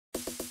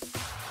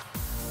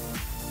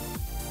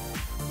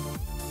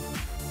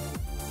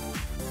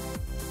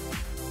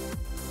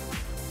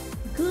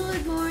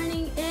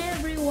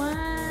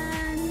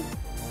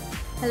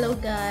Hello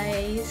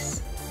guys!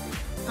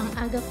 Ang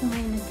aga ko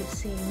ngayon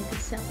nagising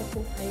kasi ako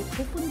po ay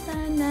pupunta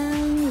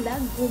ng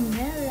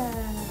Gomera,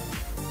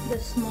 the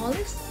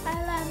smallest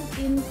island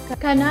in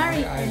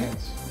Canary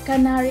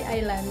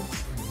Islands.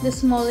 The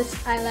smallest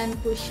island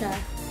po siya.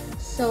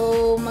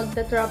 So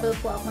magta-travel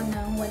po ako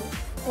ng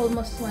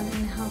almost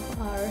 1.5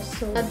 hours.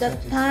 So at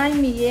that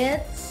time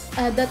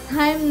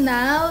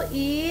now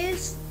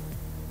is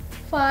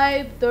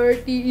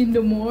 5:30 in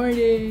the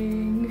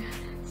morning.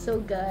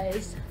 So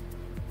guys,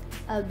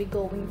 I'll be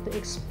going to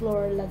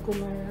explore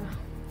Gomera.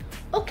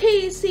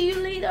 Okay, see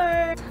you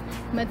later!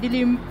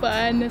 Madilim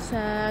pa,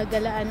 nasa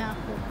galaan na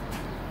ako.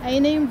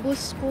 Ayun na yung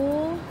bus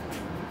ko.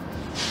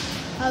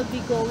 I'll be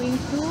going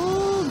to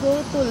go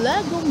to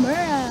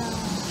Gomera.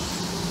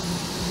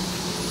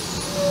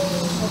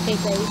 Okay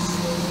guys,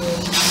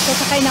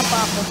 sasakay na pa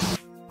ako.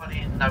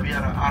 In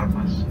Vienna,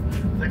 Armas,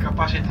 the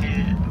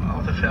capacity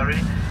of the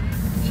ferry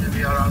should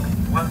be around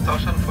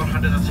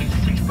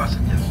 1,466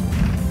 passengers.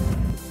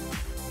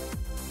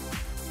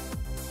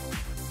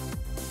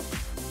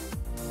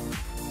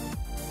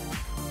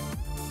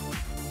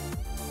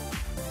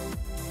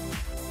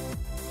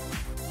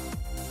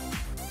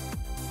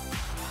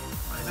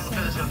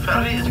 El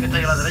ferry es que está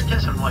ahí a la derecha,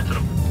 es el nuestro.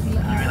 Y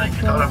viene ahí,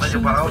 que está ahora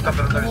medio parado, está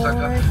esperando que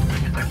salga,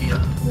 que está aquí, que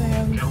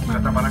es un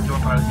catamarán que va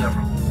para el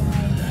hierro.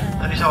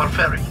 That is our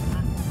ferry.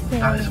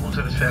 That is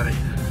Unseres ferry.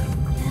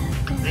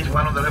 This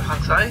one on the left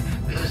hand side,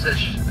 this is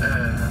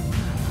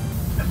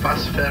a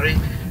fast ferry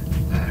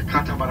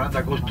catamaran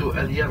that goes to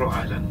El Hierro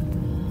Island.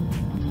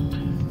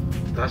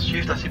 Das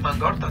Schiff, das sieht man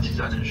dort, das ist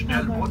ein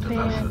Schnellboot,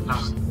 das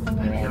nach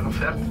El Hierro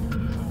fährt.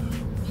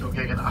 So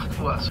gegen 8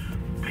 Uhr.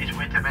 Please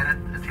wait a minute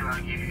until I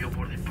give you your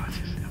boarding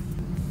passes.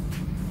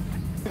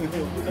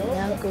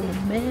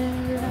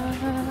 Gomera.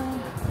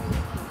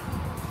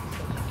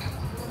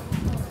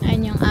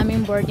 Ayan yung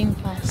aming boarding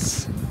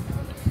pass.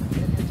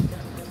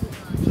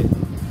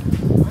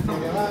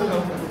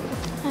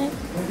 Hi.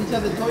 These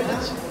are the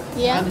toilets.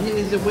 Yeah. And here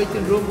is the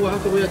waiting room. We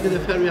have to wait until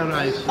the ferry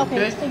arrives.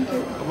 Okay, thank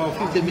you. About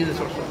 15 minutes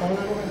or so.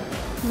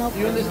 No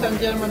You understand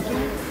German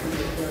too?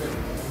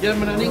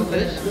 German and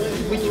English.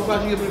 Which bus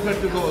you prefer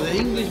to go? The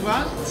English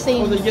bus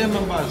Same. or the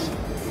German bus?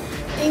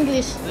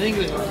 English. The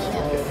English bus.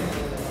 Okay.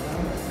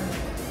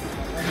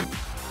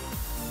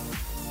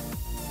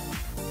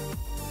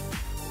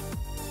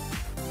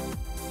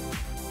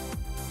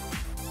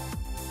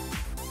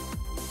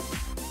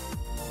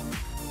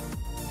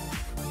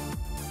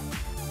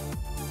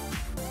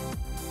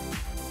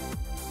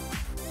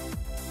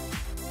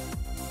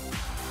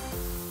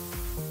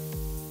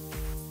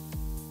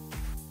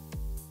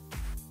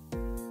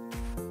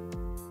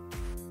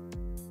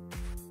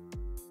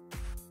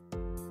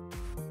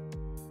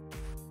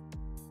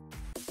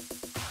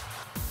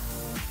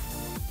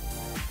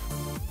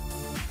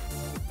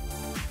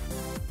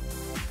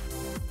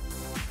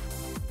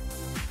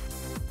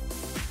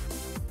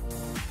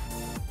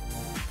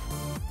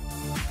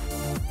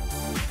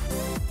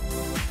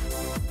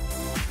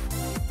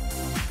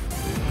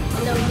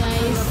 Hello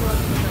guys,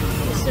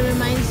 this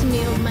reminds me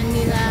of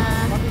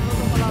Manila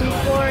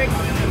Port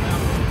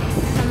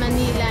sa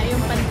Manila,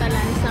 yung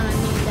Pantalan sa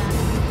Manila.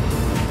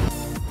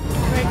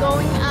 We're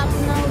going up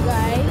now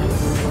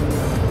guys,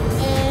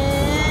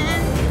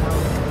 and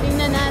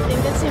tingnan natin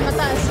kasi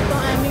mataas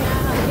itong aming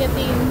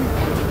aakyatin,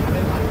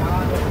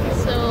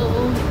 so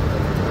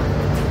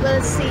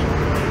we'll see.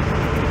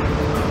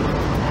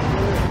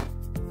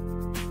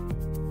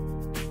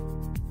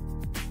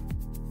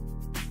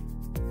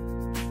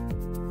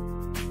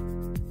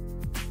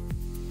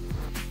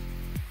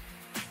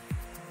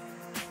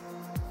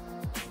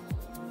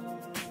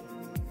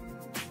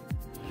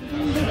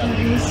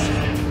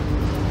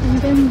 Ang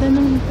ganda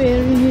ng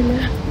ferry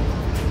nila.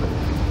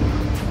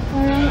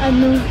 Parang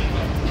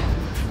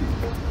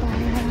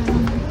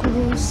parang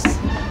cruise.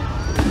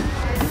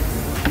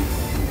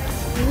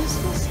 Cruise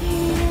was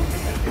here.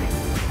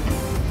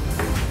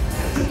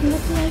 It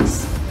looks like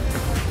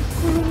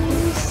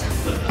cruise.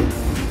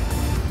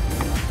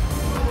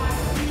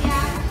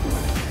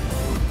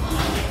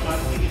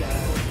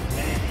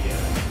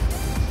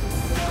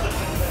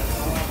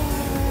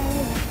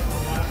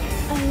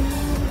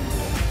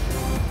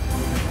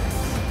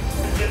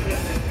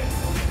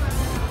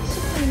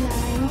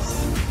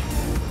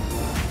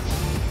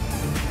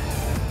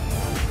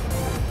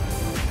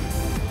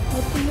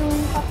 Ito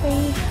yung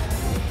cafe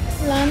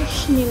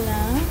lunch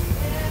nila,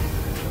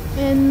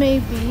 and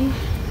maybe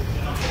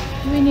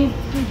we need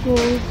to go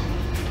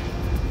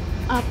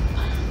up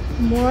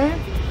more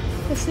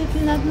kasi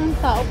lahat ng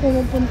tao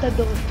pumupunta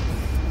doon,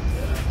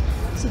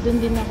 so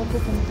doon din ako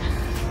pupunta.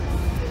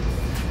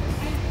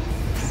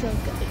 So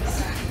guys,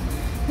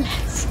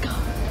 let's go.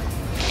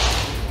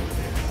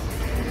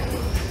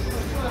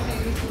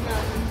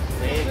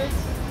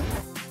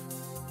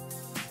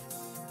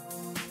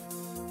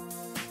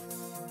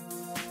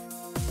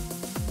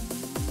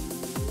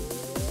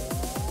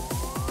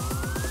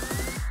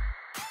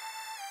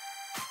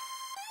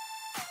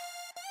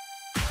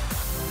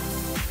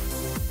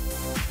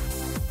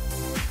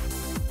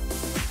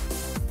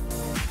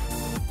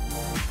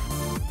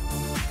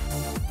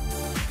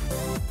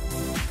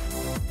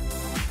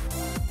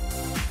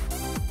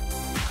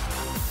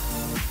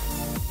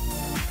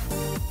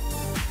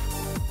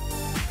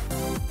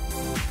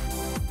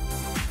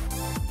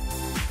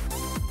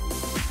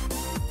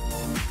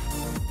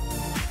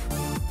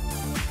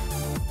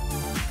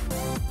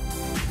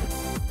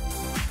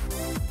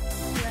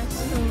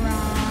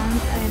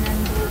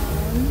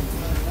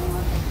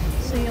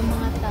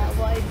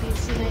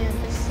 busy ngayon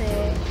kasi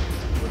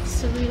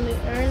it's really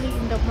early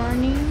in the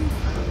morning.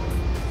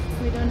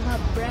 We don't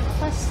have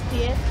breakfast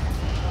yet.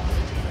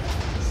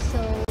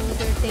 So,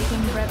 they're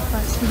taking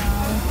breakfast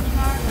now.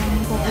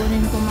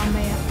 Kukunin ko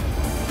mamaya.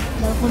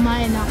 Dahil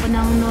kumain ako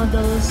ng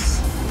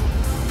noodles.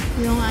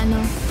 Yung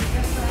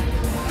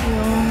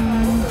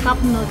cup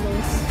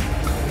noodles.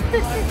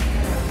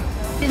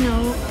 You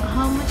know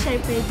how much I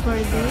paid for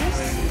this?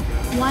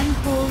 One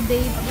whole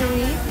day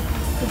trip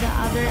to the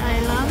other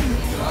island.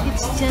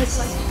 It's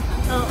just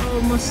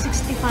almost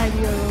 65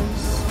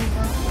 euros.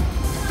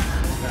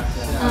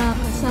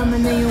 Kasama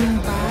na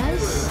yung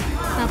bus.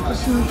 Tapos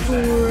yung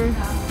tour.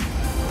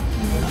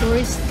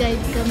 Tourist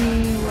guide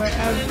kami.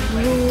 Wherever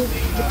group.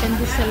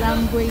 Depende sa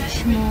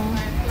language mo.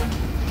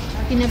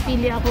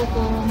 Pinapili ako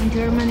kung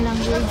German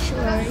language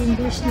or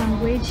English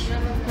language.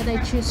 But I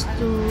choose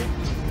to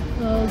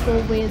go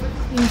with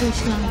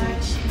English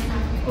language.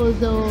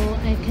 Although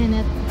I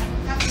cannot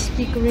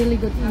speak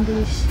really good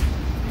English.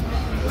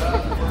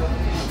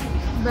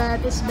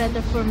 But it's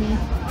better for me.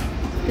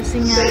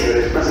 Kasi nga,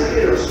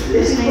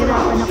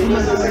 nahirapan ako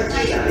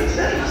mag-Dutch.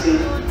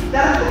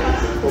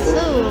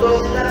 So,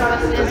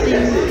 I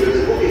think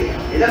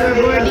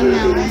we're boarding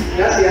now.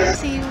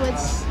 Let's see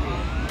what's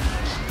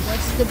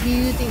the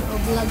beauty of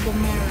La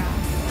Gomera.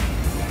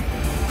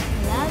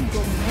 La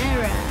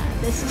Gomera.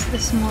 This is the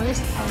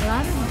smallest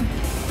island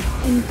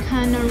in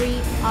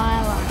Canary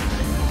Island.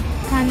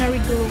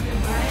 Canary Group,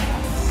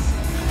 guys.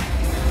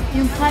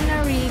 Yung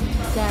Canary,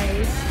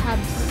 guys, have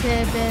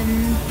 7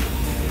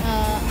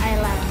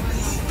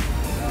 islands.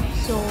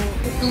 So,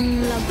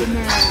 itong La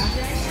Gomera,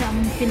 siya ang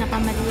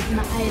pinakamaliit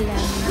na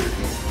island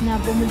na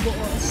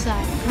bumubuo sa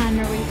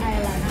Canary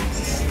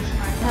Islands.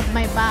 Have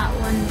my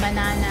one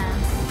banana.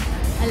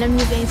 Alam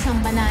niyo guys,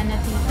 ang banana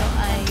dito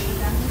ay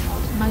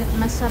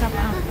masarap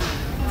ang.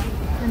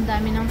 Ang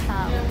dami ng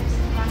tao.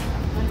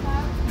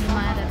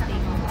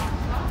 Dumarating.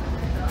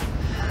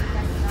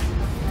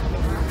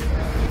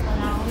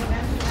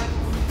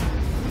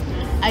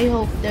 I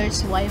hope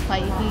there's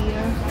wifi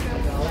here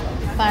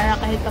para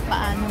kahit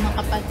papaano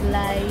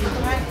makapag-live.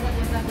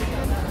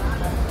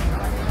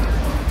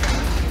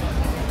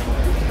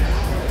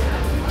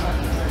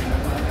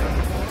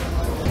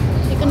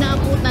 Hindi ko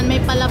naabutan, may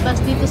palabas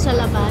dito sa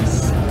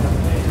labas.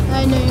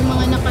 Ano yung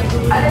mga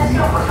nakagulan.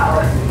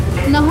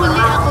 Nahuli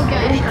ako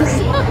guys.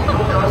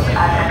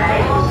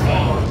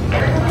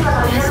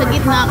 Nasa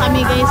gitna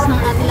kami guys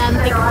ng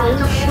Atlantic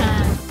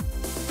Ocean.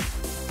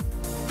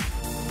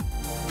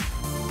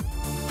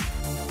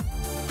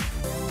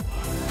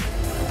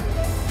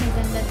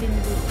 Maganda din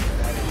dito.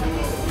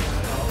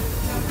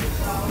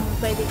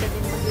 Pwede ka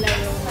din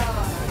maglayo.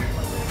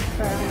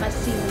 Parang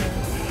casino.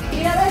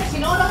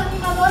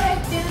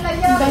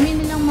 Ang dami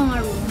nilang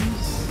mga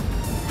rooms.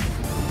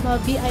 Mga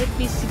VIP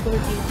siguro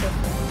dito.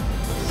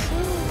 So,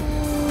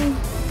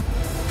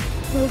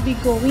 we'll be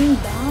going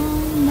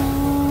down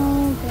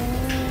now,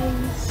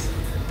 guys.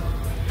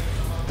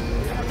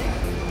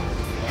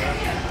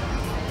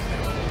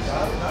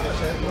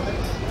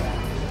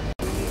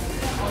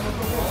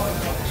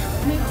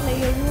 May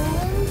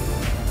playroom.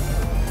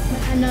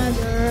 May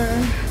another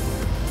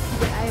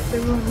VIP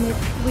room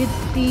with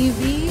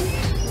TV.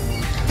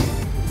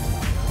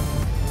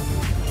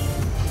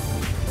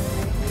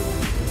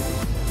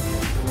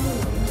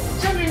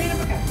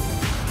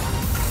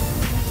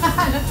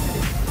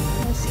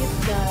 That's it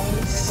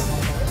guys.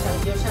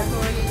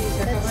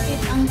 That's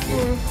it ang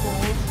tour ko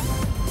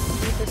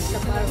dito sa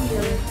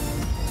Barrio.